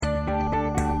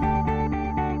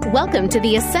Welcome to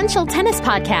the Essential Tennis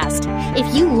Podcast.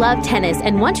 If you love tennis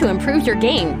and want to improve your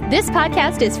game, this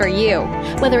podcast is for you.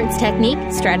 Whether it's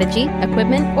technique, strategy,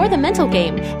 equipment, or the mental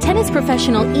game, tennis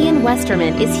professional Ian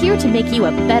Westerman is here to make you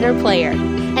a better player.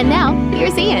 And now,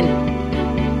 here's Ian.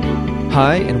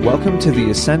 Hi, and welcome to the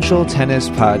Essential Tennis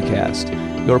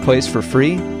Podcast, your place for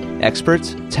free, expert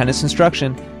tennis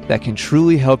instruction that can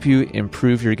truly help you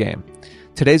improve your game.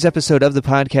 Today's episode of the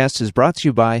podcast is brought to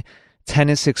you by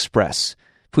Tennis Express.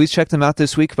 Please check them out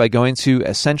this week by going to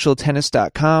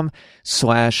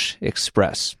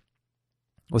essentialtennis.com/express.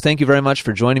 Well, thank you very much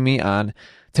for joining me on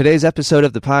today's episode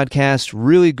of the podcast.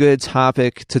 Really good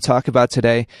topic to talk about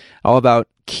today, all about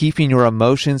keeping your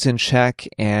emotions in check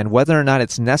and whether or not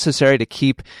it's necessary to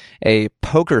keep a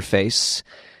poker face.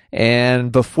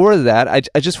 And before that, I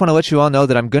just want to let you all know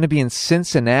that I'm going to be in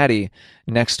Cincinnati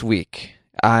next week.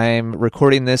 I'm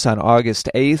recording this on August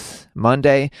 8th,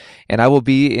 Monday, and I will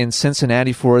be in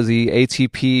Cincinnati for the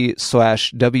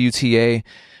ATP/WTA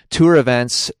tour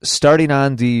events starting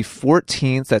on the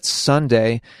 14th, that's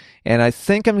Sunday, and I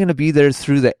think I'm going to be there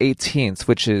through the 18th,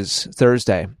 which is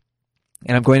Thursday.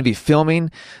 And I'm going to be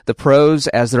filming the pros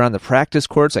as they're on the practice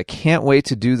courts. I can't wait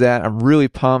to do that. I'm really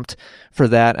pumped for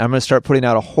that. I'm going to start putting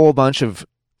out a whole bunch of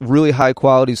really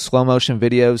high-quality slow-motion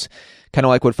videos, kind of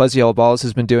like what Fuzzy Yellow Balls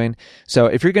has been doing. So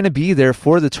if you're going to be there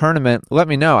for the tournament, let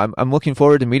me know. I'm looking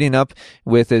forward to meeting up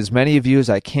with as many of you as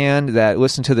I can that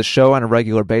listen to the show on a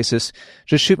regular basis.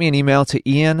 Just shoot me an email to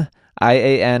Ian,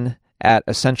 I-A-N,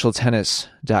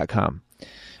 @essentialtennis.com.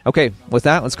 Okay, with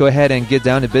that, let's go ahead and get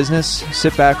down to business.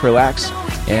 Sit back, relax,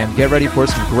 and get ready for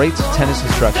some great tennis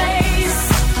instruction.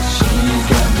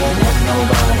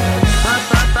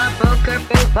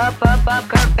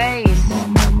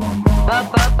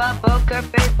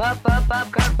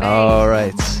 All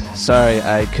right. Sorry,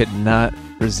 I could not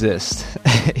resist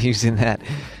using that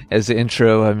as the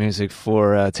intro music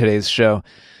for today's show.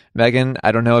 Megan,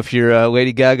 I don't know if you're a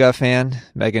Lady Gaga fan,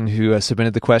 Megan, who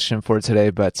submitted the question for today,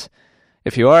 but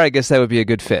if you are, I guess that would be a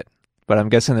good fit. But I'm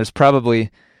guessing there's probably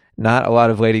not a lot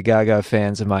of Lady Gaga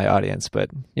fans in my audience, but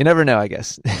you never know, I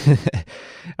guess.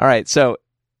 All right, so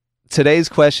today's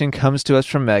question comes to us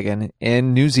from Megan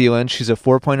in New Zealand. She's a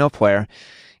 4.0 player,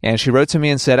 and she wrote to me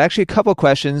and said, actually a couple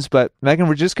questions, but Megan,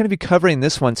 we're just going to be covering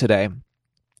this one today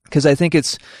because I think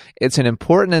it's an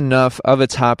important enough of a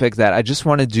topic that I just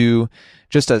want to do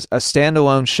just a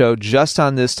standalone show just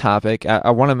on this topic.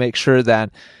 I want to make sure that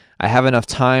I have enough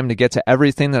time to get to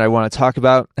everything that I want to talk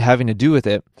about having to do with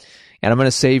it, and I'm going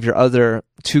to save your other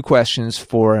two questions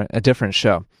for a different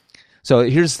show. So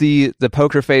here's the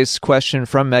poker face question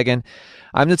from Megan.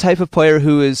 I'm the type of player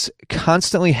who is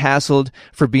constantly hassled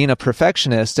for being a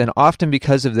perfectionist, and often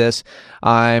because of this,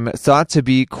 I'm thought to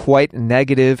be quite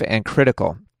negative and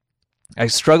critical. I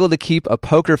struggle to keep a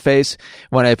poker face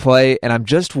when I play, and I'm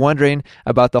just wondering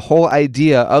about the whole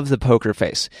idea of the poker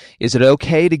face. Is it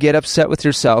okay to get upset with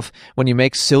yourself when you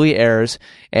make silly errors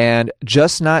and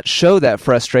just not show that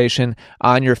frustration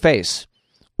on your face?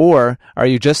 Or are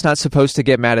you just not supposed to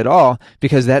get mad at all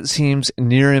because that seems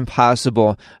near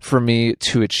impossible for me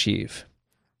to achieve?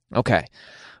 Okay.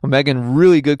 Well, Megan,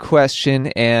 really good question,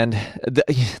 and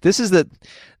this is the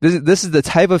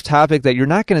type of topic that you're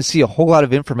not going to see a whole lot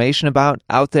of information about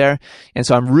out there, and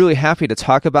so I'm really happy to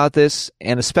talk about this,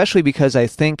 and especially because I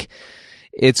think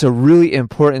it's a really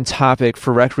important topic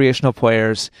for recreational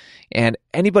players and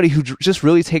anybody who just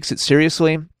really takes it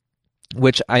seriously.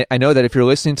 Which I know that if you're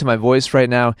listening to my voice right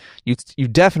now, you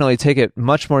definitely take it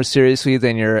much more seriously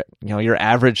than your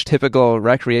average typical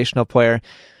recreational player.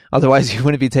 Otherwise, you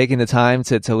wouldn't be taking the time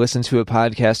to listen to a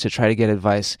podcast to try to get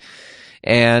advice.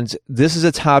 And this is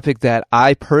a topic that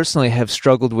I personally have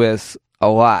struggled with a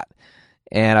lot.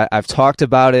 And I've talked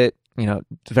about it,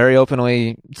 very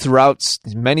openly throughout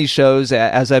many shows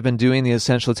as I've been doing the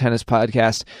Essential Tennis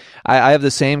Podcast. I have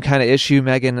the same kind of issue,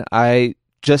 Megan. I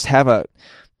just have a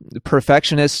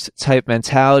perfectionist type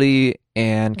mentality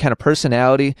and kind of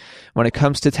personality when it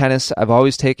comes to tennis. I've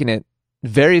always taken it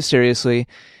very seriously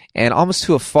and almost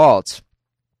to a fault.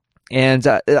 And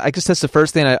I guess that's the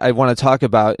first thing I want to talk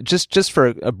about just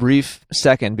for a brief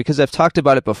second, because I've talked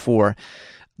about it before.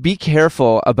 Be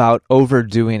careful about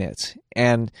overdoing it.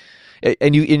 And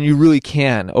you really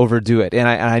can overdo it. And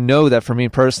I know that for me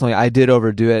personally, I did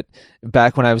overdo it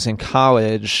back when I was in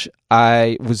college.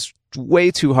 I was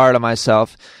way too hard on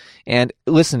myself. And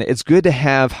listen, it's good to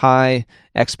have high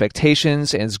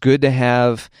expectations, and it's good to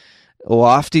have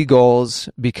lofty goals,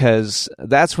 because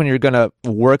that's when you're going to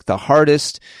work the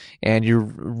hardest and you're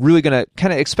really going to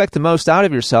kind of expect the most out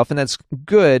of yourself, and that's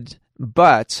good.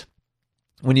 But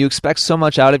When you expect so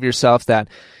much out of yourself that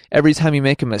every time you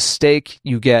make a mistake,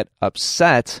 you get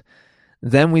upset,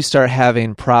 then we start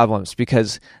having problems,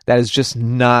 because that is just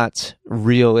not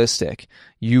realistic.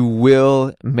 You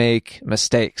will make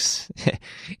mistakes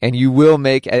and you will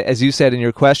make, as you said in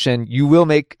your question, you will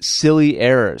make silly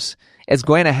errors. It's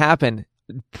going to happen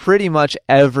pretty much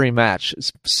every match.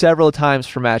 Several times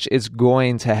per match, it's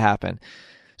going to happen.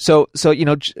 So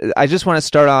I just want to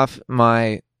start off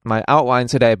my outline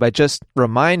today by just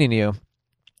reminding you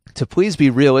to please be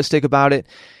realistic about it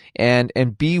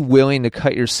and be willing to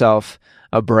cut yourself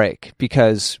a break,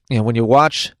 because when you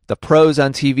watch the pros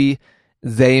on TV,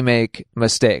 they make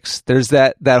mistakes. There's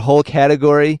that whole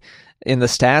category in the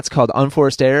stats called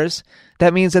unforced errors.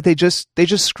 That means that they just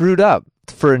screwed up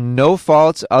for no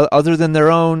fault other than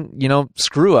their own,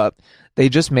 screw up. They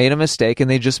just made a mistake and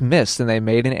they just missed and they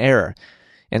made an error.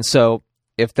 And so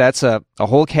if that's a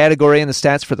whole category in the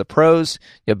stats for the pros,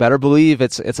 you better believe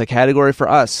it's a category for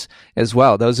us as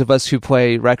well, those of us who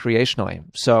play recreationally.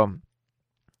 So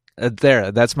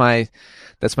that's my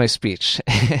speech.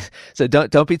 So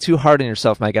don't be too hard on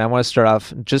yourself, Mike. And I want to start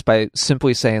off just by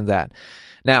simply saying that.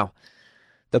 Now,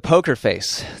 the poker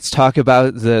face. Let's talk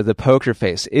about the poker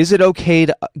face. Is it okay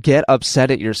to get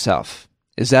upset at yourself?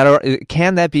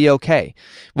 Can that be okay?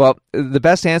 Well, the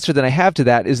best answer that I have to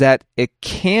that is that it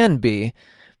can be.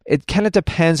 It kind of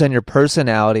depends on your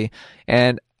personality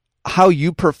and how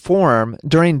you perform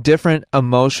during different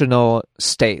emotional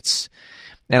states.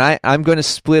 And I'm going to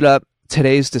split up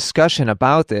today's discussion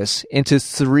about this into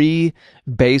 3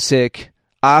 basic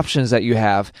options that you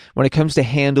have when it comes to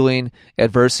handling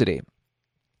adversity.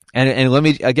 And let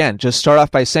me, again, just start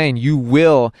off by saying you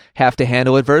will have to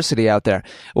handle adversity out there.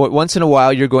 Once in a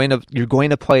while, you're going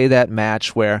to play that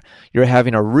match where you're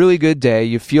having a really good day,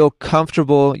 you feel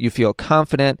comfortable, you feel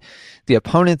confident, the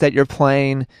opponent that you're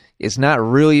playing is not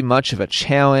really much of a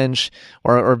challenge,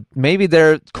 or maybe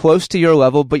they're close to your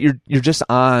level, but you're just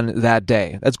on that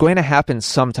day. That's going to happen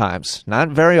sometimes. Not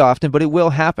very often, but it will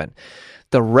happen.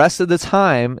 The rest of the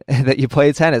time that you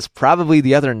play tennis, probably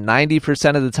the other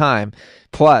 90% of the time,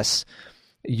 plus,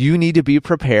 you need to be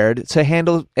prepared to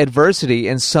handle adversity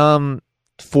in some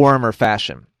form or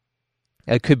fashion.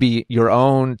 It could be your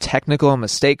own technical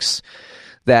mistakes.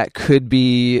 That could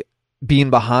be being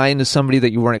behind somebody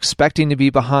that you weren't expecting to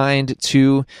be behind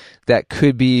to. That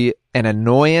could be an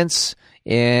annoyance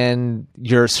in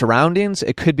your surroundings.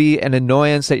 It could be an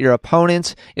annoyance that your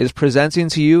opponent is presenting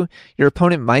to you. Your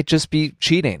opponent might just be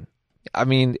cheating. I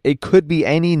mean, it could be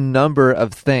any number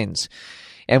of things.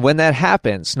 And when that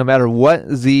happens, no matter what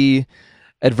the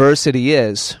adversity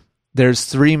is, there's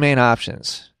 3 main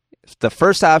options. The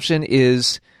first option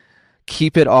is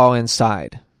keep it all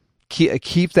inside.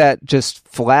 Keep that just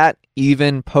flat,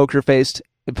 even poker face,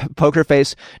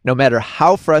 no matter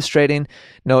how frustrating,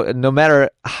 no matter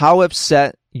how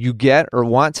upset you get or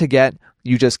want to get,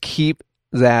 you just keep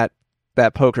that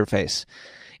poker face.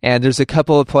 And there's a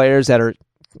couple of players that are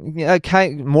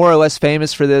more or less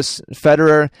famous for this.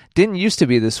 Federer didn't used to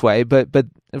be this way, but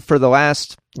for the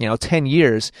last 10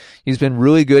 years, he's been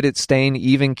really good at staying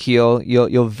even keel.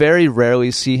 You'll very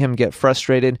rarely see him get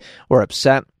frustrated or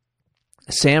upset.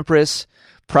 Sampras,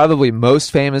 probably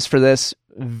most famous for this.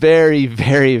 Very,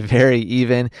 very, very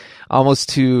even, almost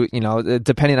to,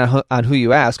 depending on who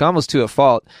you ask, almost to a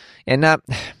fault, and not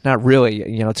really,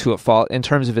 to a fault in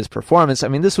terms of his performance. I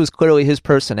mean, this was clearly his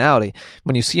personality.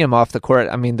 When you see him off the court,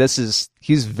 I mean,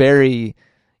 he's very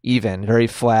even, very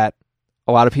flat.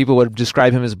 A lot of people would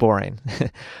describe him as boring,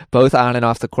 both on and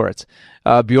off the courts.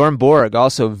 Bjorn Borg,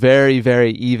 also very,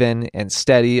 very even and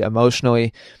steady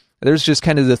emotionally. There's just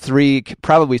kind of the 3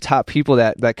 probably top people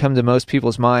that come to most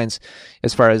people's minds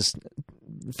as far as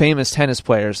famous tennis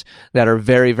players that are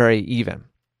very, very even.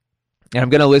 And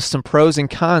I'm going to list some pros and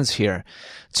cons here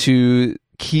to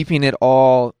keeping it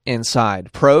all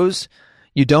inside. Pros,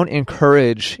 you don't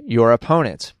encourage your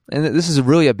opponent. And this is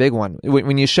really a big one.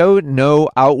 When you show no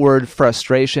outward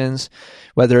frustrations,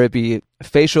 whether it be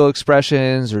facial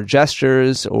expressions or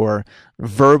gestures or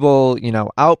verbal,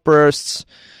 outbursts,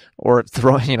 or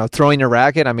throwing your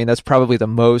racket. I mean, that's probably the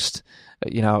most,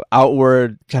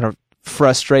 outward kind of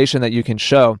frustration that you can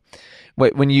show.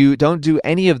 When you don't do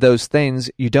any of those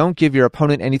things, you don't give your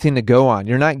opponent anything to go on.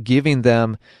 You're not giving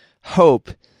them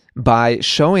hope by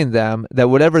showing them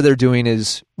that whatever they're doing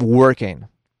is working,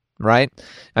 right?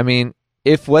 I mean,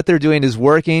 if what they're doing is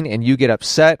working and you get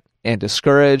upset and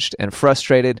discouraged and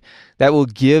frustrated, that will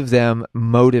give them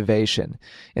motivation.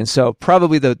 And so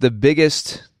probably the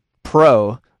biggest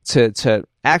pro to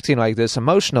acting like this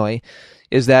emotionally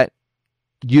is that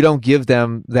you don't give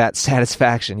them that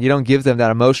satisfaction. You don't give them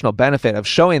that emotional benefit of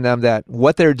showing them that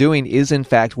what they're doing is in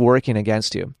fact working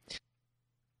against you.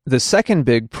 The second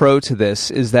big pro to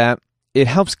this is that it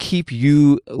helps keep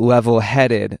you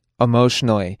level-headed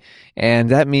emotionally. And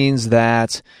that means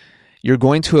that you're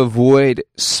going to avoid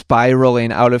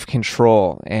spiraling out of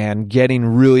control and getting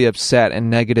really upset and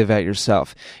negative at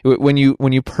yourself. When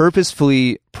you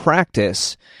purposefully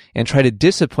practice and try to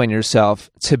discipline yourself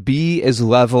to be as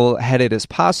level-headed as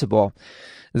possible,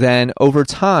 then over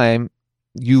time,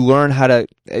 you learn how to,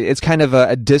 it's kind of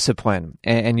a discipline,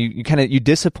 and you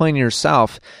discipline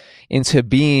yourself into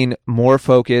being more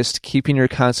focused, keeping your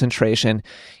concentration,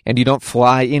 and you don't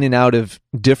fly in and out of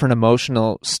different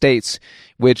emotional states,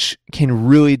 which can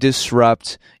really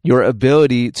disrupt your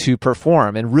ability to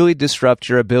perform and really disrupt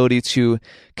your ability to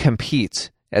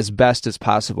compete as best as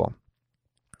possible.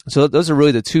 So those are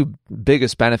really the two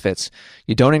biggest benefits.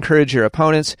 You don't encourage your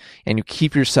opponents, and you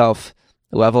keep yourself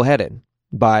level-headed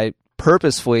by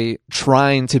purposefully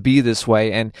trying to be this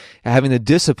way and having the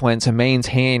discipline to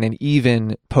maintain an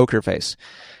even poker face.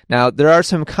 Now, there are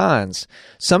some cons.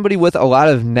 Somebody with a lot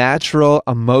of natural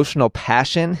emotional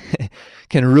passion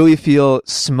can really feel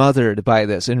smothered by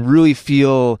this and really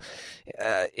feel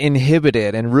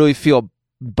inhibited and really feel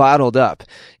bottled up.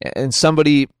 And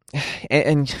somebody,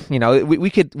 and you know,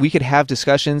 we could have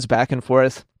discussions back and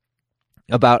forth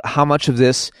about how much of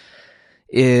this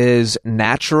is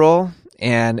natural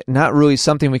and not really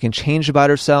something we can change about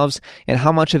ourselves, and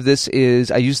how much of this is,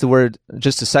 I used the word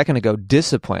just a second ago,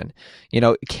 discipline. You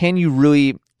know, can you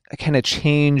really kind of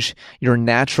change your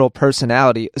natural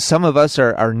personality? Some of us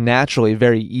are naturally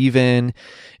very even,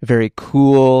 very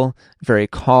cool, very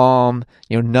calm.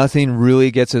 You know, nothing really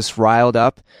gets us riled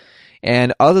up.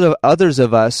 And others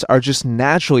of us are just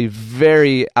naturally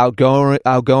very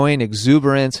outgoing,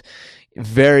 exuberant,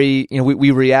 very, you know,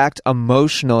 we react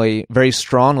emotionally very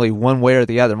strongly one way or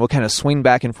the other, and we'll kind of swing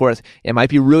back and forth. It might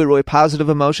be really, really positive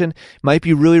emotion, might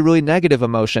be really, really negative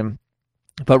emotion,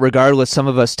 but regardless, some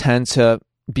of us tend to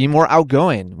be more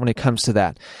outgoing when it comes to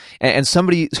that. And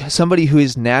somebody who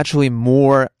is naturally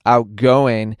more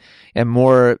outgoing and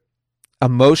more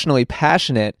emotionally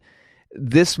passionate,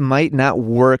 this might not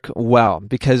work well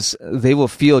because they will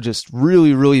feel just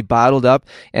really, really bottled up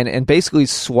and basically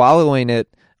swallowing it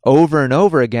over and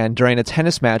over again during a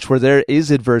tennis match where there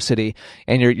is adversity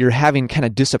and you're having kind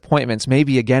of disappointments,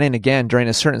 maybe again and again during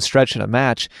a certain stretch in a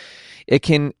match. It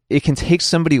can take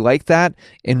somebody like that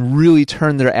and really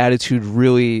turn their attitude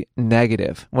really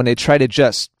negative. When they try to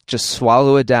just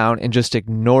swallow it down and just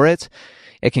ignore it,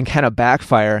 it can kind of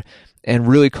backfire and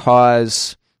really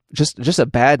cause just a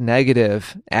bad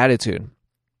negative attitude.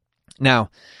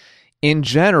 Now, in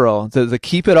general, the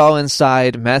keep it all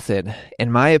inside method,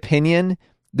 in my opinion,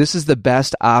 this is the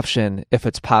best option if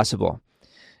it's possible.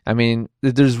 I mean,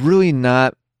 there's really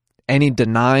not any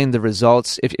denying the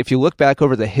results. If you look back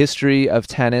over the history of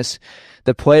tennis,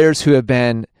 the players who have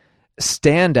been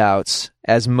standouts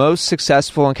as most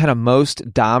successful and kind of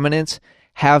most dominant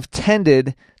have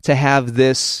tended to have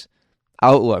this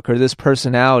outlook or this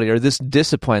personality or this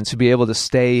discipline to be able to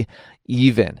stay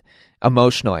even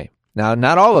emotionally. Now,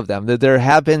 not all of them. There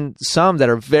have been some that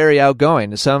are very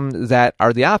outgoing, some that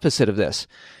are the opposite of this.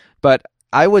 But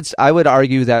I would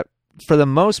argue that for the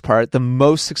most part, the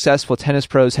most successful tennis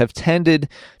pros have tended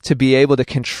to be able to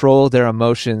control their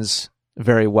emotions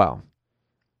very well.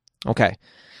 Okay,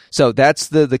 so that's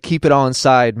the keep it all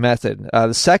inside method.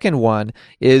 The second one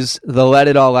is the let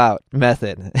it all out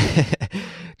method.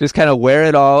 Just kind of wear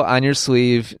it all on your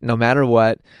sleeve, no matter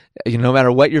what. No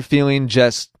matter what you're feeling,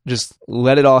 just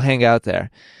let it all hang out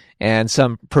there. And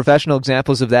some professional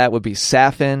examples of that would be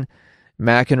Safin,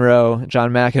 McEnroe, John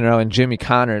McEnroe, and Jimmy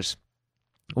Connors.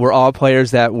 Were all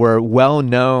players that were well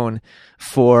known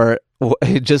for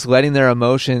just letting their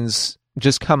emotions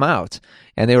just come out.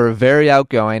 And they were very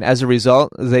outgoing. As a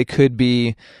result, they could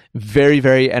be very,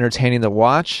 very entertaining to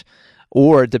watch,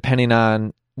 or depending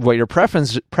on what your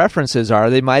preferences are,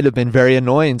 they might have been very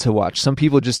annoying to watch. Some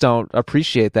people just don't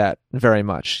appreciate that very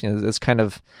much. You know, it's kind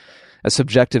of a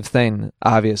subjective thing,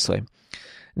 obviously.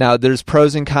 Now, there's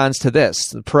pros and cons to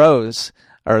this.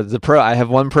 I have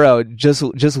one pro,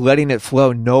 just letting it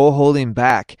flow, no holding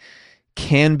back,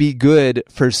 can be good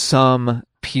for some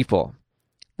people.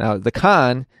 Now, the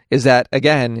con is that,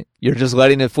 again, you're just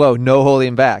letting it flow, no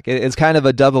holding back. It's kind of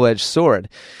a double-edged sword.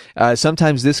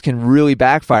 Sometimes this can really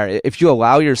backfire. If you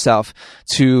allow yourself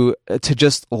to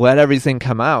just let everything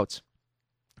come out,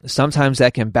 sometimes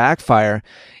that can backfire.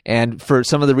 And for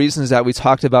some of the reasons that we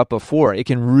talked about before, it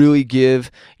can really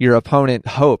give your opponent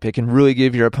hope. It can really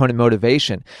give your opponent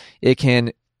motivation. It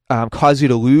can cause you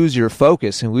to lose your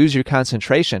focus and lose your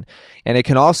concentration. And it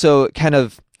can also kind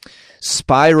of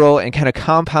spiral and kind of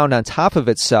compound on top of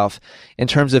itself in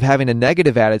terms of having a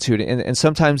negative attitude. And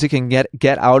sometimes it can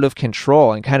get out of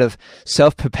control and kind of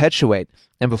self-perpetuate.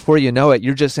 And before you know it,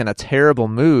 you're just in a terrible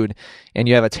mood and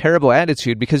you have a terrible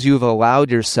attitude because you've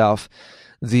allowed yourself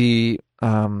the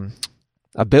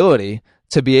ability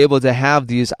to be able to have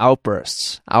these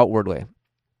outbursts outwardly.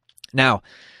 Now,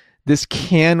 this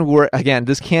can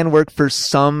work for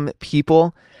some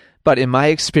people, but in my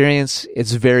experience,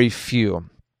 it's very few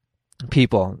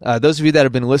people. Those of you that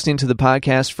have been listening to the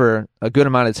podcast for a good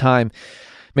amount of time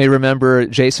may remember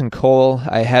Jason Cole.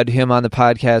 I had him on the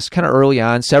podcast kind of early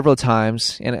on several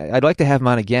times, and I'd like to have him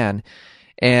on again.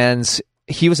 And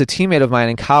he was a teammate of mine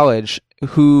in college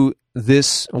who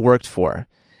this worked for,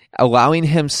 allowing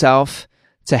himself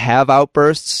to have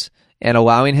outbursts and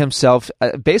allowing himself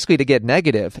basically to get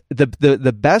negative.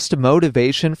 The best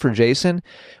motivation for Jason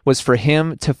was for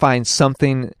him to find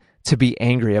something to be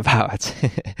angry about.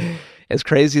 As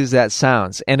crazy as that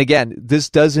sounds. And again, this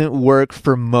doesn't work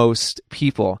for most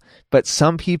people, but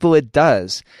some people it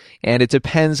does. And it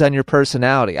depends on your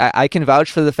personality. I can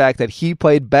vouch for the fact that he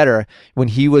played better when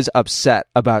he was upset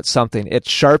about something. It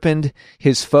sharpened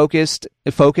his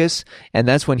focus, and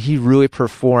that's when he really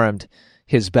performed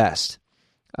his best.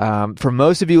 For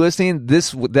most of you listening,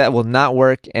 that will not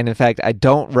work. And in fact, I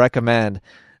don't recommend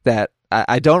that.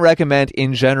 I don't recommend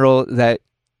in general that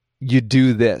you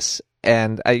do this.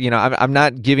 And I'm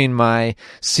not giving my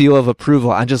seal of approval.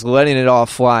 I'm just letting it all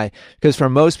fly, because for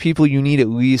most people, you need at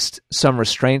least some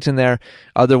restraint in there.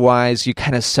 Otherwise, you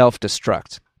kind of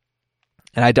self-destruct.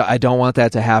 And I don't want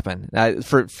that to happen.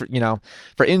 For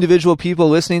individual people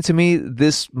listening to me,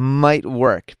 this might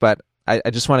work, but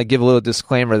I just want to give a little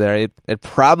disclaimer there. It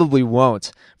probably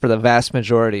won't for the vast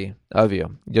majority of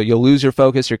you. You'll lose your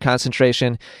focus, your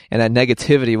concentration, and that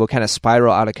negativity will kind of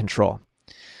spiral out of control.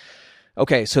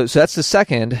 Okay, so that's the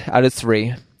second out of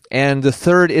three. And the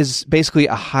third is basically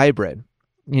a hybrid.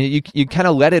 You kind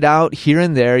of let it out here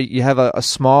and there. You have a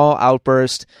small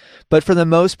outburst, but for the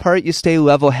most part, you stay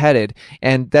level-headed.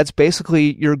 And that's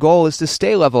basically your goal, is to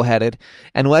stay level-headed,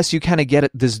 unless you kind of get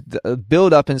this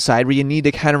build up inside where you need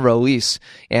to kind of release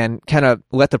and kind of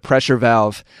let the pressure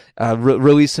valve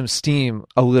release some steam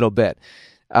a little bit.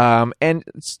 And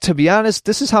to be honest,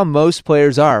 this is how most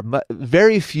players are.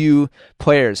 Very few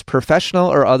players, professional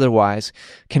or otherwise,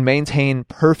 can maintain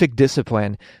perfect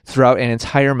discipline throughout an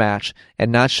entire match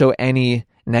and not show any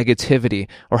negativity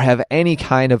or have any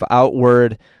kind of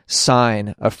outward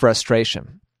sign of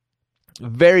frustration.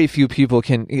 Very few people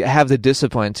can have the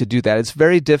discipline to do that. It's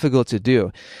very difficult to do.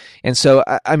 And so,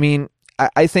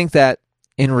 I think that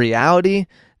in reality,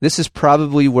 this is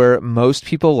probably where most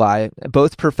people lie,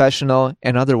 both professional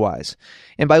and otherwise.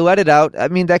 And by let it out,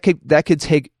 that could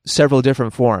take several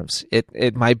different forms.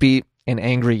 It might be an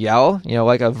angry yell,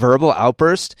 like a verbal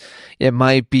outburst. It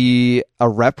might be a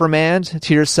reprimand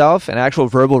to yourself, an actual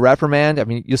verbal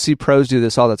reprimand. You'll see pros do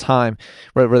this all the time,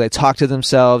 where they talk to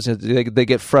themselves, and they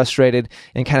get frustrated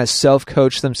and kind of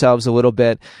self-coach themselves a little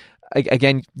bit.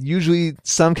 Again, usually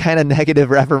some kind of negative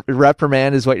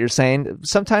reprimand is what you're saying.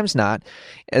 Sometimes not.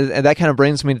 And that kind of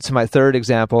brings me to my third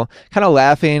example, kind of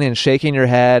laughing and shaking your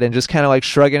head and just kind of like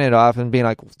shrugging it off and being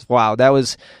like, wow, that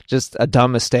was just a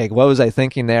dumb mistake. What was I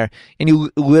thinking there? And you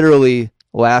literally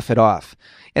laugh it off.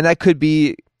 And that could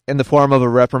be in the form of a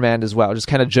reprimand as well, just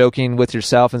kind of joking with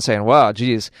yourself and saying, wow,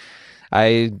 geez,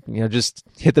 I just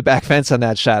hit the back fence on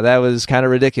that shot. That was kind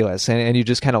of ridiculous. And you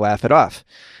just kind of laugh it off.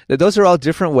 Those are all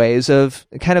different ways of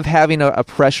kind of having a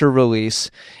pressure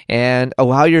release and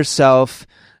allow yourself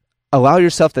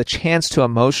the chance to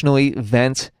emotionally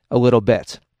vent a little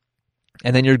bit.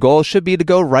 And then your goal should be to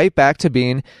go right back to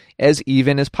being as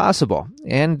even as possible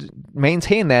and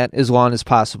maintain that as long as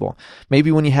possible.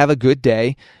 Maybe when you have a good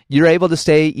day, you're able to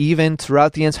stay even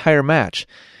throughout the entire match.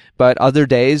 But other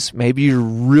days, maybe you're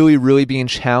really, really being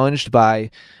challenged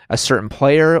by a certain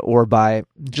player or by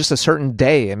just a certain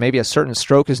day, and maybe a certain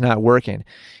stroke is not working.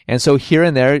 And so here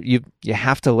and there, you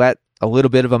have to let a little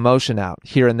bit of emotion out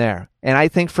here and there. And I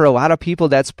think for a lot of people,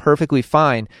 that's perfectly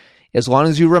fine, as long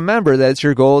as you remember that it's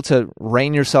your goal to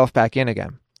rein yourself back in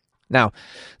again. Now,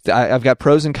 I've got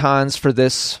pros and cons for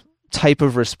this type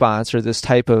of response, or this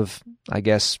type of,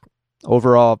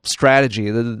 overall strategy,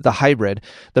 the hybrid.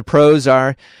 The pros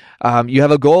are, you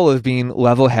have a goal of being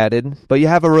level-headed, but you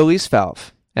have a release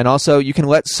valve. And also, you can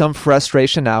let some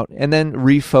frustration out and then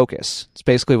refocus. It's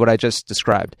basically what I just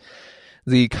described.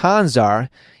 The cons are,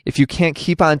 if you can't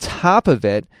keep on top of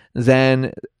it,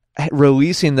 then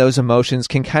releasing those emotions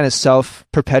can kind of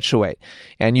self-perpetuate.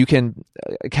 And you can,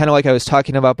 kind of like I was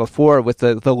talking about before with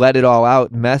the let it all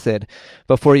out method,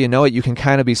 before you know it, you can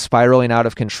kind of be spiraling out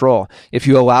of control. If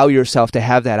you allow yourself to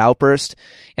have that outburst,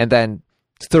 and then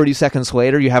 30 seconds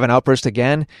later you have an outburst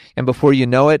again, and before you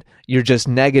know it, you're just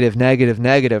negative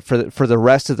for the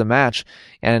rest of the match.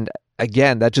 And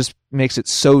again, that just makes it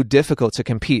so difficult to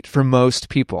compete for most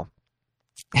people.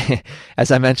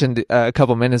 As I mentioned a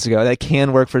couple minutes ago, that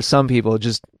can work for some people,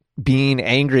 just being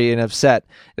angry and upset.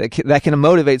 That can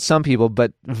motivate some people,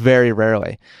 but very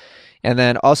rarely. And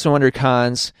then also under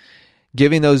cons,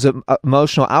 giving those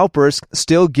emotional outbursts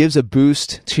still gives a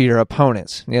boost to your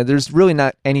opponents. There's really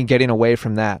not any getting away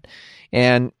from that.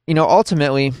 And,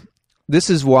 ultimately, this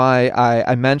is why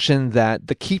I mentioned that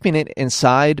the keeping it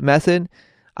inside method,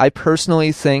 I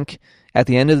personally think at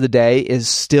the end of the day is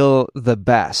still the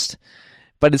best.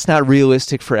 But it's not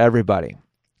realistic for everybody.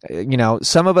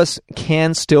 Some of us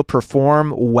can still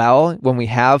perform well when we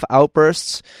have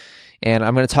outbursts, and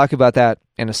I'm going to talk about that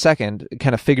in a second,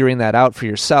 kind of figuring that out for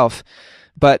yourself.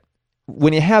 But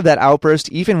when you have that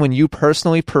outburst, even when you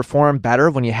personally perform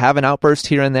better, when you have an outburst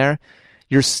here and there,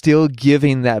 you're still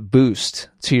giving that boost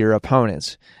to your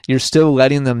opponents. You're still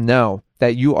letting them know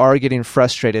that you are getting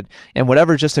frustrated. And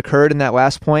whatever just occurred in that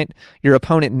last point, your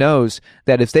opponent knows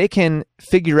that if they can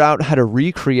figure out how to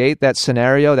recreate that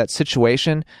scenario, that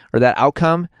situation, or that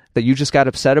outcome that you just got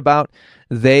upset about,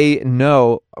 they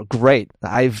know, great,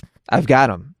 I've got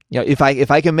them. If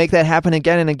I can make that happen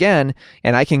again and again,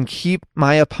 and I can keep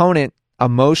my opponent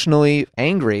emotionally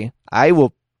angry, I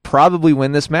will probably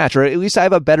win this match, or at least I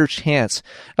have a better chance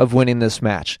of winning this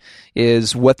match,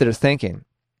 is what they're thinking.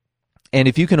 And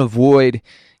if you can avoid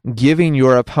giving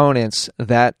your opponents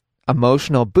that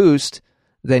emotional boost,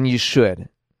 then you should.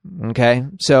 Okay?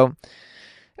 So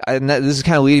this is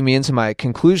kind of leading me into my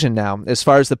conclusion now. As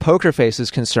far as the poker face is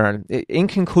concerned, in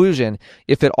conclusion,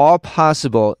 if at all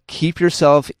possible, keep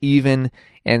yourself even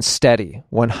and steady,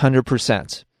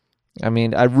 100%. I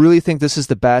mean, I really think this is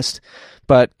the best,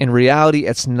 but in reality,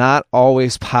 it's not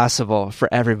always possible for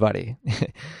everybody.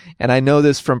 And I know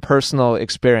this from personal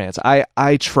experience.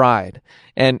 I tried.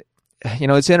 And,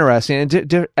 it's interesting.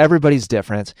 Everybody's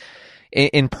different.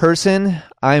 In person,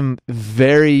 I'm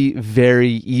very,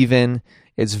 very even.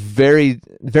 It's very,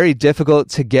 very difficult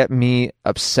to get me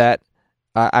upset.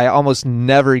 I almost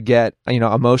never get,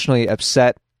 emotionally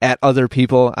upset at other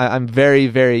people. I'm very,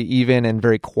 very even and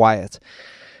very quiet.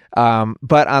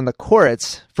 But on the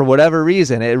courts, for whatever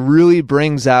reason, it really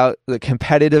brings out the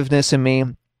competitiveness in me.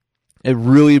 It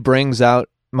really brings out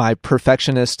my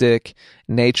perfectionistic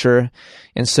nature.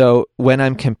 And so when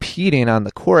I'm competing on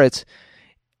the courts,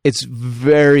 it's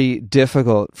very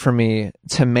difficult for me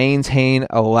to maintain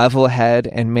a level head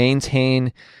and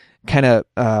maintain kind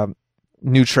of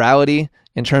neutrality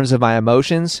in terms of my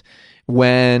emotions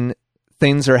when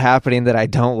things are happening that I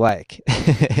don't like.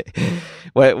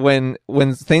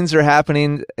 When things are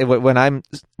happening, when I'm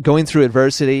going through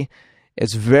adversity,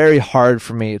 it's very hard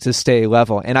for me to stay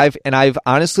level. And I've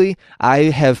honestly, I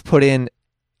have put in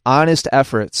honest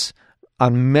efforts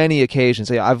on many occasions.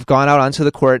 I've gone out onto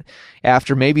the court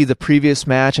after maybe the previous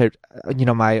match.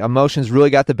 My emotions really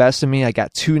got the best of me. I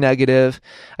got too negative.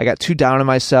 I got too down on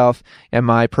myself, and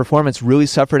my performance really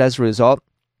suffered as a result.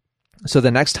 So the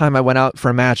next time I went out for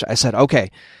a match, I said,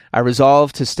 okay, I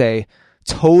resolved to stay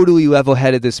totally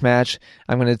level-headed this match.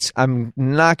 I'm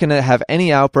not gonna have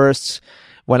any outbursts.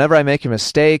 Whenever I make a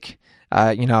mistake,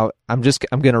 I'm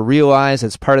going to realize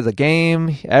it's part of the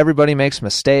game. Everybody makes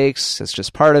mistakes. It's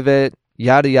just part of it.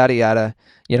 Yada, yada, yada.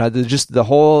 Just the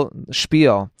whole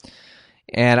spiel.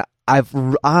 And I've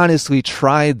honestly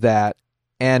tried that.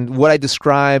 And what I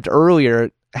described earlier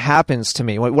happens to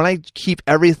me. When I keep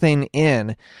everything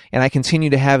in and I continue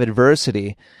to have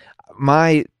adversity,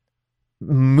 my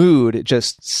mood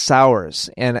just sours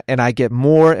and I get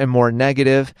more and more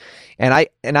negative. And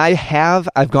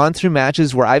I've gone through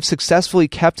matches where I've successfully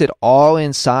kept it all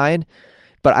inside,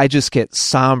 but I just get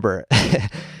somber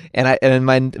and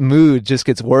my mood just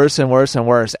gets worse and worse and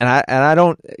worse. And I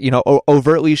don't,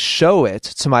 overtly show it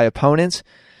to my opponents,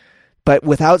 but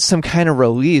without some kind of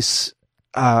release,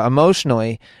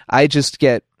 emotionally, I just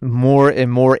get more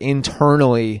and more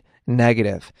internally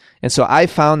negative. And so I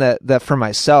found that for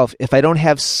myself, if I don't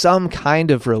have some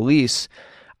kind of release,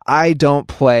 I don't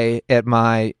play at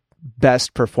my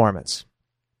best performance.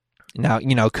 Now,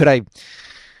 could I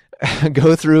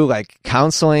go through like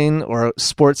counseling or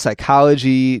sports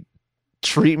psychology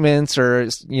treatments or,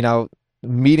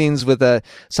 meetings with a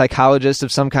psychologist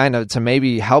of some kind to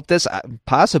maybe help this?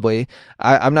 Possibly.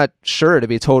 I'm not sure, to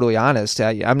be totally honest.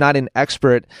 I'm not an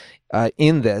expert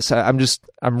in this. I'm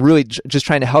really just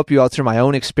trying to help you out through my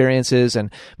own experiences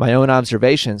and my own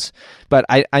observations. But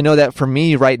I know that for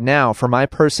me right now, for my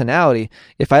personality,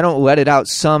 if I don't let it out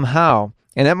somehow,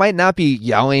 and that might not be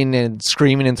yelling and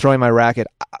screaming and throwing my racket.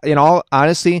 In all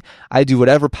honesty, I do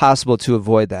whatever possible to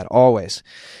avoid that, always.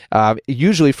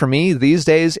 Usually for me, these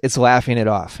days, it's laughing it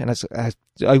off. And I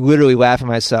literally laugh at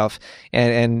myself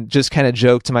and just kind of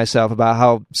joke to myself about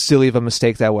how silly of a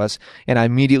mistake that was. And I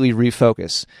immediately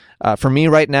refocus. For me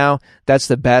right now, that's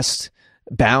the best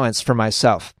balance for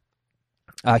myself.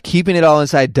 Keeping it all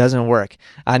inside doesn't work.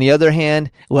 On the other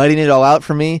hand, letting it all out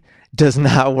for me does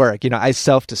not work. I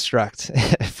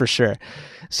self-destruct for sure.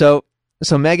 So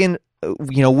Megan,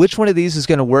 which one of these is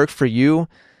going to work for you?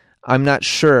 I'm not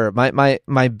sure.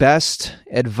 My best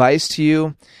advice to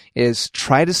you is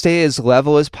try to stay as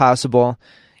level as possible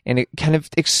and kind of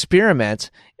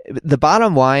experiment. The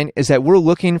bottom line is that we're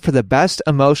looking for the best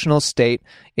emotional state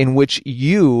in which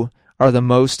you are the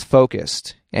most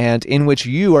focused and in which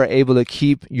you are able to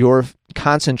keep your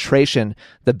concentration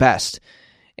the best,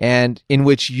 and in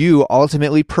which you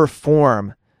ultimately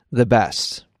perform the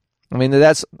best. I mean,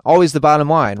 that's always the bottom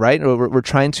line, right? We're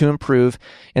trying to improve.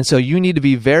 And so you need to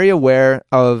be very aware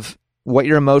of what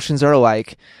your emotions are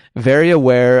like, very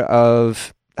aware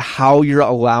of how you're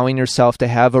allowing yourself to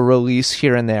have a release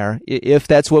here and there, if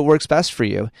that's what works best for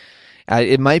you.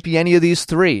 It might be any of these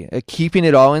three. Keeping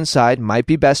it all inside might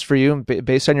be best for you.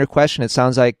 Based on your question, it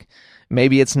sounds like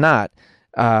maybe it's not.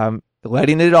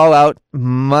 Letting it all out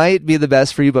might be the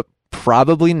best for you, but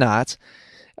probably not.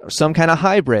 Some kind of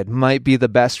hybrid might be the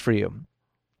best for you.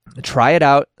 Try it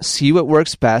out, see what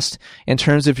works best in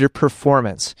terms of your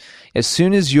performance. As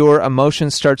soon as your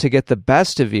emotions start to get the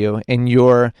best of you and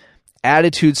your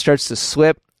attitude starts to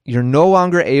slip, you're no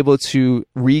longer able to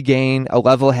regain a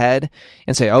level head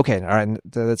and say, okay, all right,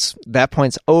 that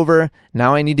point's over.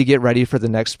 Now I need to get ready for the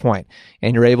next point.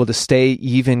 And you're able to stay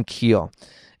even keel.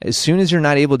 As soon as you're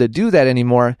not able to do that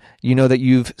anymore, you know that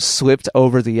you've slipped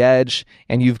over the edge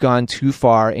and you've gone too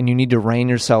far and you need to rein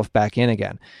yourself back in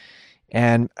again.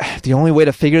 And the only way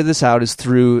to figure this out is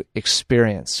through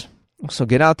experience. So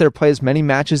get out there, play as many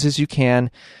matches as you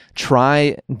can,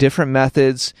 try different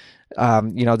methods.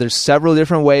 There's several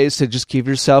different ways to just give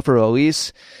yourself a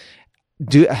release.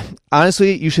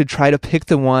 Honestly, you should try to pick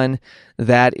the one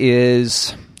that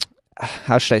is,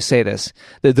 how should I say this?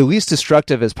 The least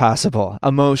destructive as possible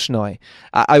emotionally.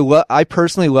 I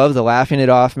personally love the laughing it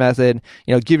off method.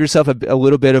 Give yourself a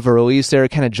little bit of a release there,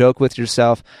 kind of joke with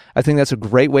yourself. I think that's a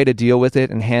great way to deal with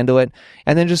it and handle it.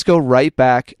 And then just go right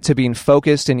back to being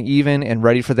focused and even and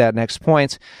ready for that next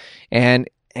point and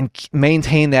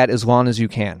maintain that as long as you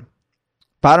can.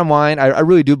 Bottom line, I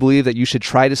really do believe that you should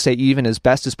try to stay even as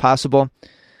best as possible.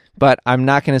 But I'm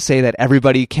not going to say that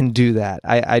everybody can do that.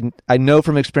 I know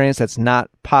from experience that's not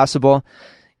possible,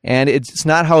 and it's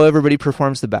not how everybody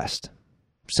performs the best.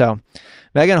 So,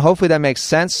 Megan, hopefully that makes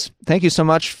sense. Thank you so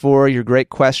much for your great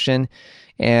question,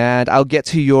 and I'll get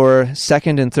to your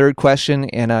second and third question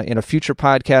in a future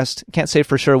podcast. Can't say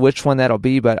for sure which one that'll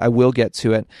be, but I will get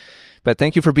to it. But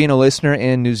thank you for being a listener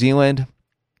in New Zealand.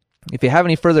 If you have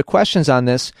any further questions on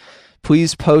this,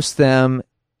 please post them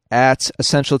at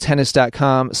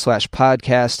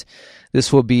essentialtennis.com/podcast.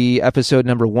 This will be episode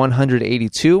number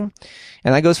 182.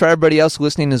 And that goes for everybody else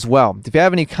listening as well. If you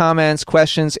have any comments,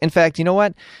 questions, in fact, you know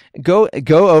what? Go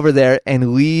over there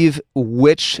and leave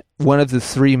which one of the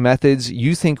three methods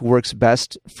you think works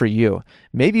best for you.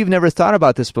 Maybe you've never thought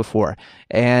about this before,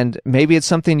 and maybe it's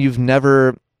something you've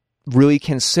never really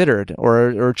considered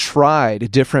or tried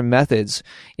different methods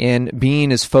in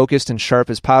being as focused and sharp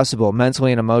as possible,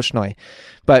 mentally and emotionally.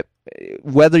 But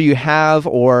whether you have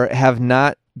or have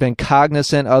not been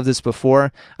cognizant of this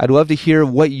before, I'd love to hear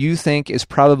what you think is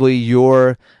probably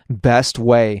your best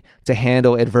way to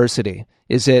handle adversity.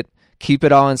 Is it keep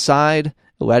it all inside,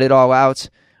 let it all out,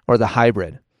 or the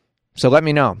hybrid? So let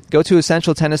me know. Go to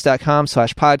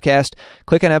essentialtennis.com/podcast.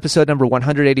 Click on episode number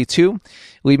 182.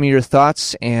 Leave me your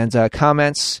thoughts and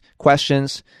comments,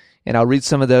 questions, and I'll read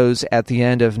some of those at the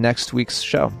end of next week's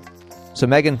show. So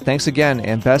Megan, thanks again,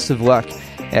 and best of luck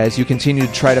as you continue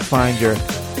to try to find your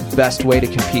best way to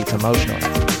compete emotionally.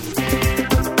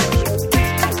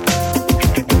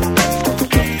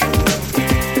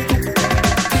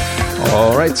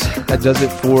 All right, that does it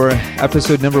for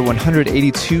episode number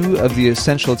 182 of the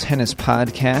Essential Tennis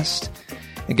Podcast.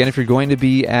 Again, if you're going to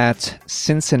be at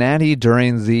Cincinnati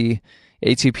during the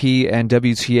ATP and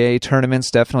WTA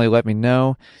tournaments, definitely let me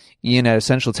know. Ian at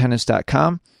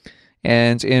essentialtennis.com.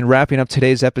 And in wrapping up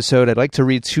today's episode, I'd like to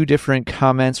read two different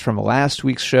comments from last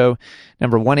week's show.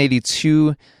 Number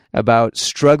 182 about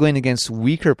struggling against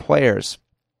weaker players.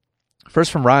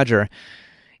 First from Roger.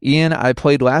 Ian, I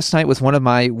played last night with one of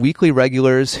my weekly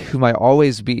regulars whom I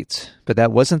always beat, but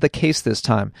that wasn't the case this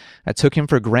time. I took him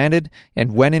for granted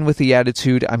and went in with the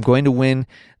attitude I'm going to win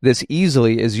this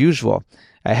easily as usual.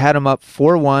 I had him up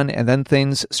 4-1, and then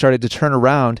things started to turn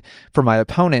around for my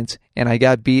opponent, and I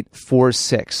got beat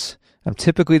 4-6. I'm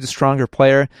typically the stronger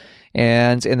player,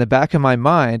 and in the back of my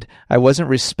mind, I wasn't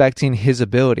respecting his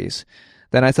abilities.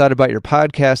 Then I thought about your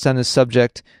podcast on this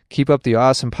subject. Keep up the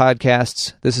awesome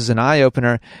podcasts. This is an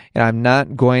eye-opener, and I'm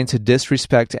not going to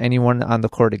disrespect anyone on the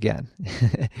court again.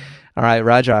 All right,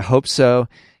 Roger, I hope so.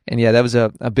 And yeah, that was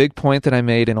a big point that I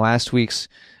made in last week's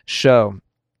show.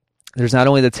 There's not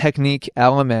only the technique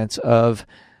element of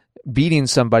beating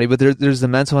somebody, but there's the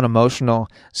mental and emotional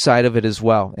side of it as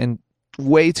well. And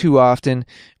way too often,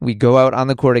 we go out on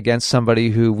the court against somebody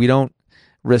who we don't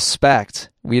respect.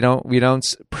 We don't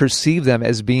perceive them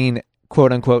as being,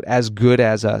 quote unquote, as good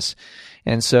as us.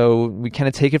 And so we kind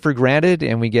of take it for granted,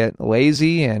 and we get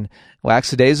lazy and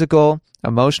lackadaisical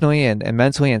emotionally and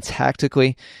mentally and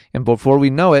tactically. And before we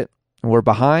know it, we're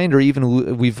behind, or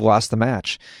even we've lost the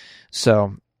match.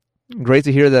 So great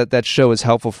to hear that show is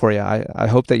helpful for you. I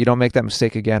hope that you don't make that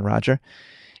mistake again, Roger.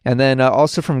 And then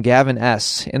also from Gavin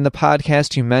S. In the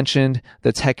podcast, you mentioned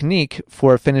the technique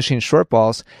for finishing short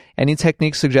balls. Any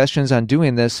technique suggestions on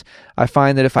doing this? I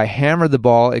find that if I hammer the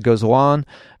ball, it goes long,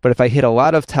 but if I hit a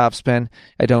lot of topspin,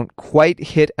 I don't quite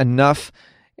hit enough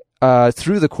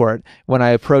through the court when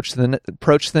I approach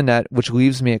the net, which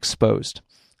leaves me exposed.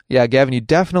 Yeah, Gavin, you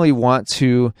definitely want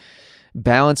to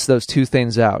balance those two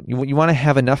things out. You want to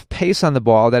have enough pace on the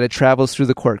ball that it travels through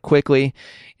the court quickly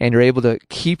and you're able to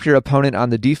keep your opponent on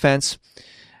the defense.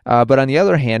 But on the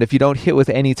other hand, if you don't hit with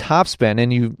any topspin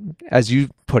and you, as you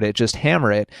put it, just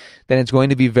hammer it, then it's going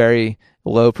to be very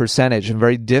low percentage and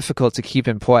very difficult to keep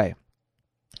in play.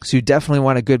 So you definitely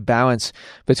want a good balance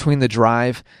between the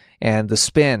drive and the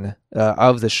spin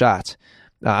of the shot.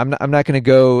 I'm not going to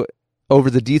go over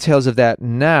the details of that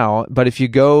now, but if you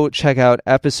go check out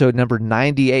episode number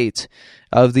 98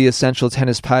 of the Essential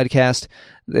Tennis Podcast,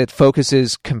 it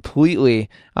focuses completely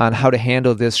on how to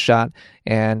handle this shot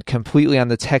and completely on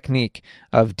the technique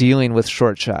of dealing with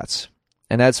short shots.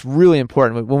 And that's really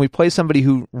important. When we play somebody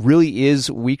who really is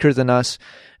weaker than us,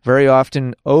 very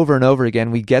often, over and over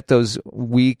again, we get those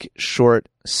weak, short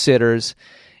sitters.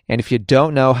 And if you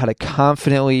don't know how to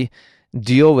confidently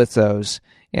deal with those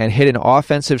and hit an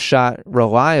offensive shot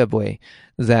reliably,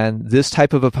 then this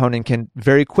type of opponent can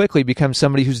very quickly become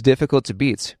somebody who's difficult to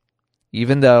beat,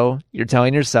 even though you're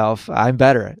telling yourself, I'm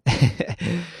better.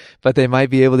 But they might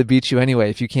be able to beat you anyway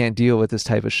if you can't deal with this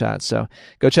type of shot. So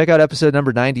go check out episode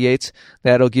number 98.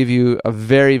 That'll give you a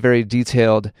very, very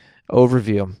detailed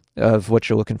overview of what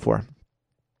you're looking for.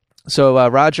 So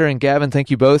Roger and Gavin, thank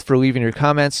you both for leaving your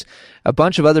comments. A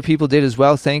bunch of other people did as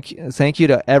well. Thank you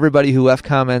to everybody who left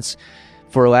comments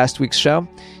for last week's show.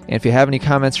 And if you have any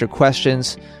comments or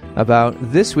questions about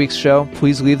this week's show,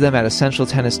 please leave them at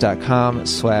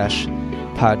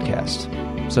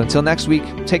essentialtennis.com/podcast. So until next week,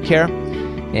 take care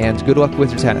and good luck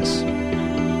with your tennis.